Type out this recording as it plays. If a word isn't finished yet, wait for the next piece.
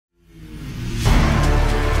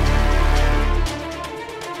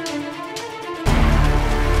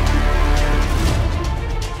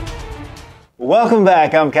Welcome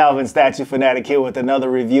back. I'm Calvin Statue Fanatic here with another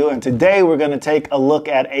review, and today we're going to take a look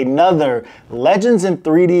at another Legends in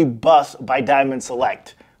 3D bust by Diamond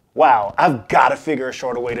Select. Wow, I've got to figure a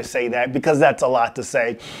shorter way to say that because that's a lot to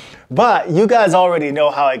say. But you guys already know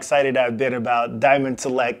how excited I've been about Diamond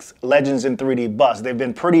Select's Legends in 3D bust. They've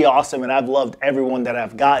been pretty awesome, and I've loved everyone that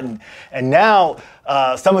I've gotten. And now,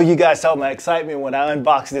 some of you guys saw my excitement when I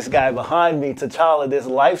unboxed this guy behind me, T'Challa, this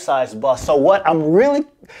life-size bust. So what I'm really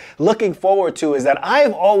looking forward to is that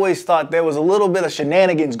I've always thought there was a little bit of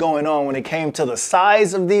shenanigans going on when it came to the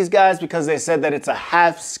size of these guys because they said that it's a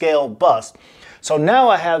half-scale bust. So now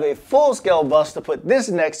I have a full-scale bust to put this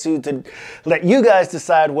next to let you guys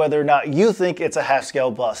decide whether or not you think it's a half-scale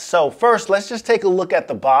bust. So first, let's just take a look at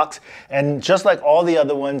the box. And just like all the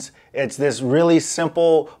other ones, it's this really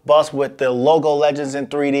simple bust with the logo Legends in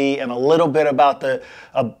 3D and a little bit about the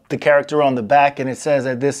character on the back. And it says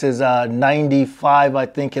that this is 95, I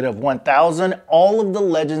think, of 1,000. All of the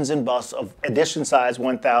Legends in bust of edition size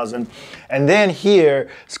 1,000. And then here,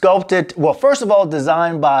 sculpted, well, first of all,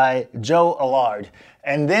 designed by Joe Allard.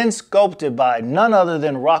 And then sculpted by none other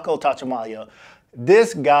than Rocco Tartamella.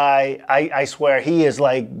 This guy, I swear, he is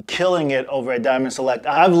like killing it over at Diamond Select.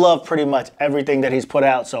 I've loved pretty much everything that he's put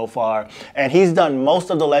out so far. And he's done most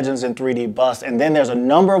of the Legends in 3D bust. And then there's a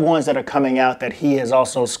number of ones that are coming out that he has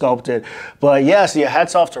also sculpted. But yes, yeah,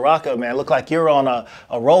 hats off to Rocco, man. Look like you're on a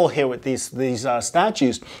roll here with these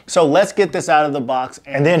statues. So let's get this out of the box.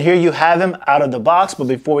 And then here you have him out of the box. But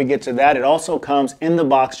before we get to that, it also comes in the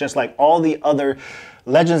box just like all the other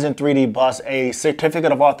Legends in 3D bust, a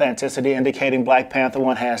certificate of authenticity indicating Black Panther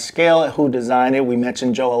one has scale, who designed it. We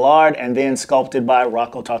mentioned Joe Allard, and then sculpted by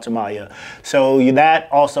Rocco Tartamella. So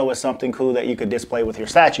that also is something cool that you could display with your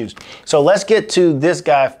statues. So let's get to this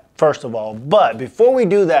guy first of all. But before we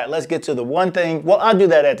do that, let's get to the one thing. Well, I'll do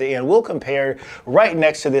that at the end. We'll compare right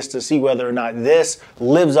next to this to see whether or not this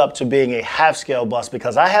lives up to being a half-scale bust,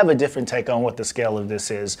 because I have a different take on what the scale of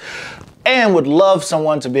this is. And would love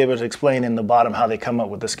someone to be able to explain in the bottom how they come up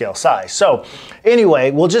with the scale size. So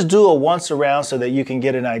anyway, we'll just do a once around so that you can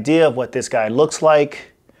get an idea of what this guy looks like.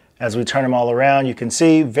 As we turn them all around, you can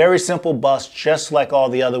see very simple bust, just like all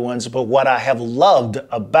the other ones. But what I have loved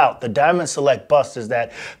about the Diamond Select bust is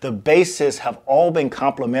that the bases have all been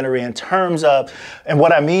complementary in terms of, and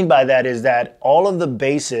what I mean by that is that all of the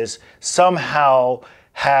bases somehow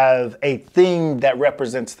have a theme that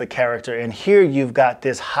represents the character. And here you've got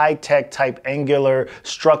this high-tech type angular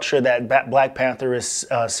structure that Black Panther is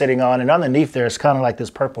sitting on. And underneath there is kind of like this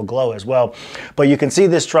purple glow as well. But you can see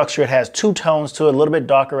this structure. It has two tones to it, a little bit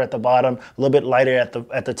darker at the bottom, a little bit lighter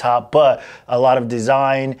at the top, but a lot of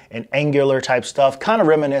design and angular type stuff, kind of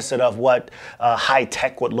reminiscent of what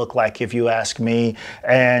high-tech would look like if you ask me,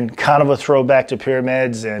 and kind of a throwback to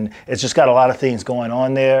pyramids. And it's just got a lot of things going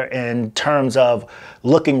on there in terms of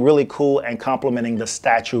looking really cool and complementing the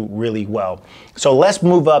statue really well. So let's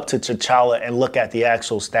move up to T'Challa and look at the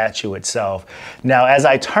actual statue itself. Now, as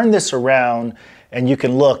I turn this around, and you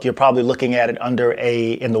can look, you're probably looking at it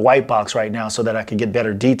in the white box right now so that I can get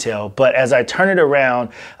better detail. But as I turn it around,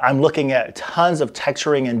 I'm looking at tons of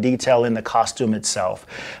texturing and detail in the costume itself.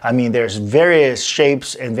 I mean, there's various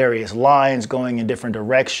shapes and various lines going in different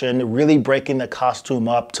directions, really breaking the costume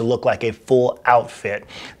up to look like a full outfit.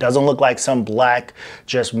 Doesn't look like some black,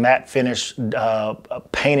 just matte finish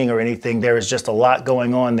painting or anything. There is just a lot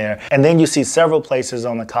going on there. And then you see several places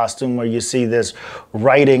on the costume where you see this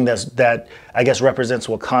writing that I guess represents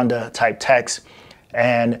Wakanda type text.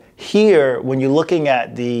 And here, when you're looking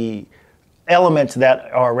at the elements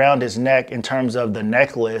that are around his neck in terms of the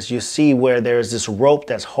necklace, you see where there's this rope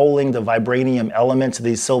that's holding the vibranium elements,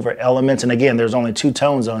 these silver elements. And again, there's only two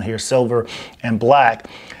tones on here, silver and black.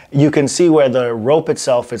 You can see where the rope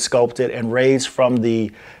itself is sculpted and raised from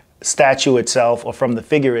the statue itself or from the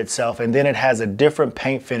figure itself, and then it has a different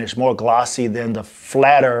paint finish, more glossy than the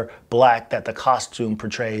flatter black that the costume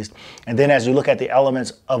portrays. And then as you look at the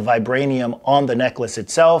elements of vibranium on the necklace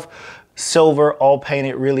itself, silver, all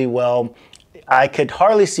painted really well. I could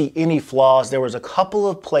hardly see any flaws. There was a couple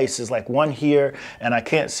of places, like one here, and I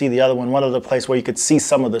can't see the other one other place where you could see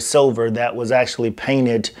some of the silver that was actually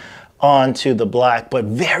painted onto the black, but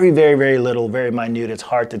very, very, very little, very minute. It's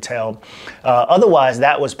hard to tell. Otherwise,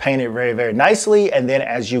 that was painted very, very nicely. And then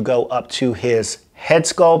as you go up to his head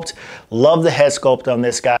sculpt, love the head sculpt on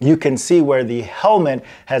this guy. You can see where the helmet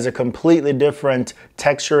has a completely different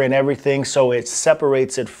texture and everything, so it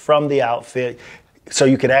separates it from the outfit. so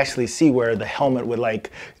you could actually see where the helmet would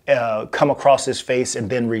like come across his face and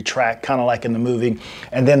then retract, kind of like in the movie.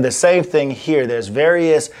 And then the same thing here. There's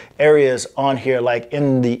various areas on here, like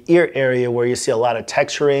in the ear area where you see a lot of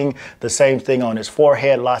texturing. The same thing on his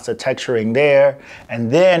forehead, lots of texturing there.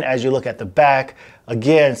 And then as you look at the back,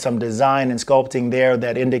 again, some design and sculpting there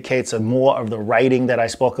that indicates more of the writing that I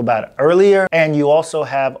spoke about earlier. And you also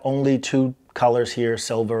have only two colors here,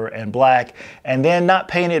 silver and black, and then not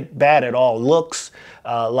painted bad at all. Looks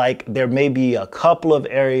like there may be a couple of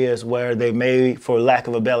areas where they may, for lack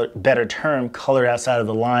of a better term, color outside of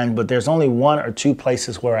the line, but there's only one or two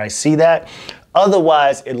places where I see that.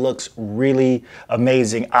 Otherwise, it looks really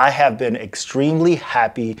amazing. I have been extremely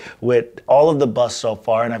happy with all of the busts so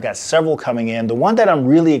far, and I've got several coming in. The one that I'm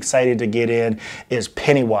really excited to get in is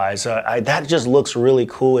Pennywise. That just looks really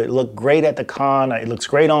cool. It looked great at the con. It looks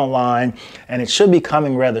great online, and it should be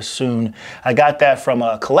coming rather soon. I got that from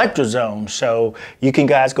CollectorZown, so you can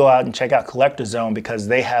guys go out and check out CollectorZown because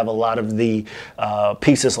they have a lot of the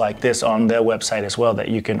pieces like this on their website as well that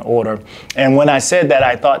you can order. And when I said that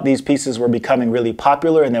I thought these pieces were becoming really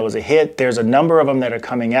popular and there was a hit, there's a number of them that are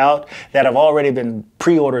coming out that have already been,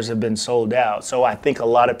 pre-orders have been sold out. So I think a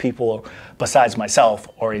lot of people, besides myself,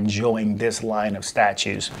 are enjoying this line of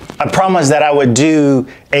statues. I promised that I would do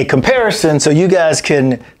a comparison so you guys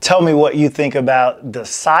can tell me what you think about the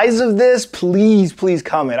size of this. Please, please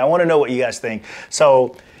comment. I want to know what you guys think.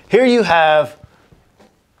 So here you have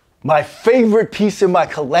my favorite piece in my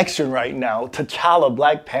collection right now, T'Challa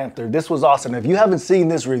Black Panther. This was awesome. If you haven't seen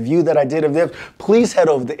this review that I did of this, please head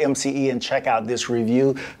over to MCE and check out this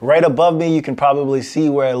review. Right above me, you can probably see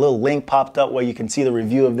where a little link popped up where you can see the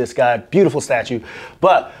review of this guy. Beautiful statue.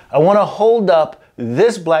 But I want to hold up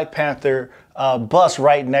this Black Panther bust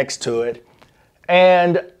right next to it.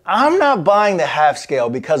 And I'm not buying the half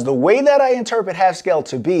scale because the way that I interpret half scale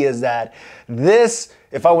to be is that this,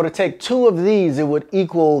 if I were to take two of these, it would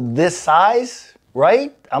equal this size,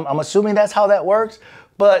 right? I'm assuming that's how that works.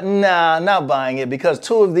 But nah, not buying it because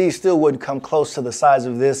two of these still wouldn't come close to the size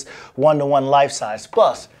of this one-to-one life-size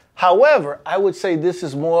bust. However, I would say this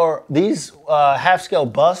is more, these half scale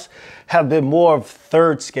busts have been more of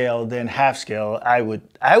third scale than half scale. I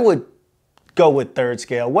would go with third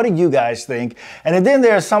scale. What do you guys think? And then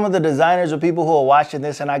there are some of the designers or people who are watching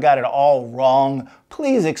this and I got it all wrong.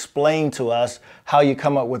 Please explain to us how you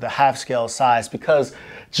come up with a half scale size, because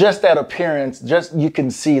just that appearance, just you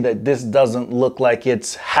can see that this doesn't look like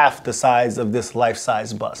it's half the size of this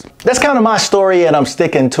life-size bust. That's kind of my story and I'm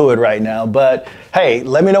sticking to it right now, but hey,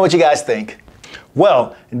 let me know what you guys think.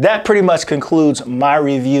 Well, that pretty much concludes my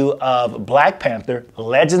review of Black Panther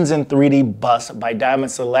Legends in 3D Bust by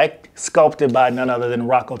Diamond Select, sculpted by none other than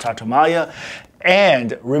Rocco Tartamella.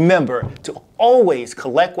 And remember to always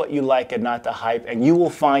collect what you like and not the hype, and you will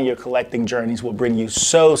find your collecting journeys will bring you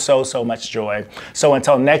so much joy. So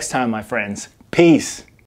until next time, my friends, peace.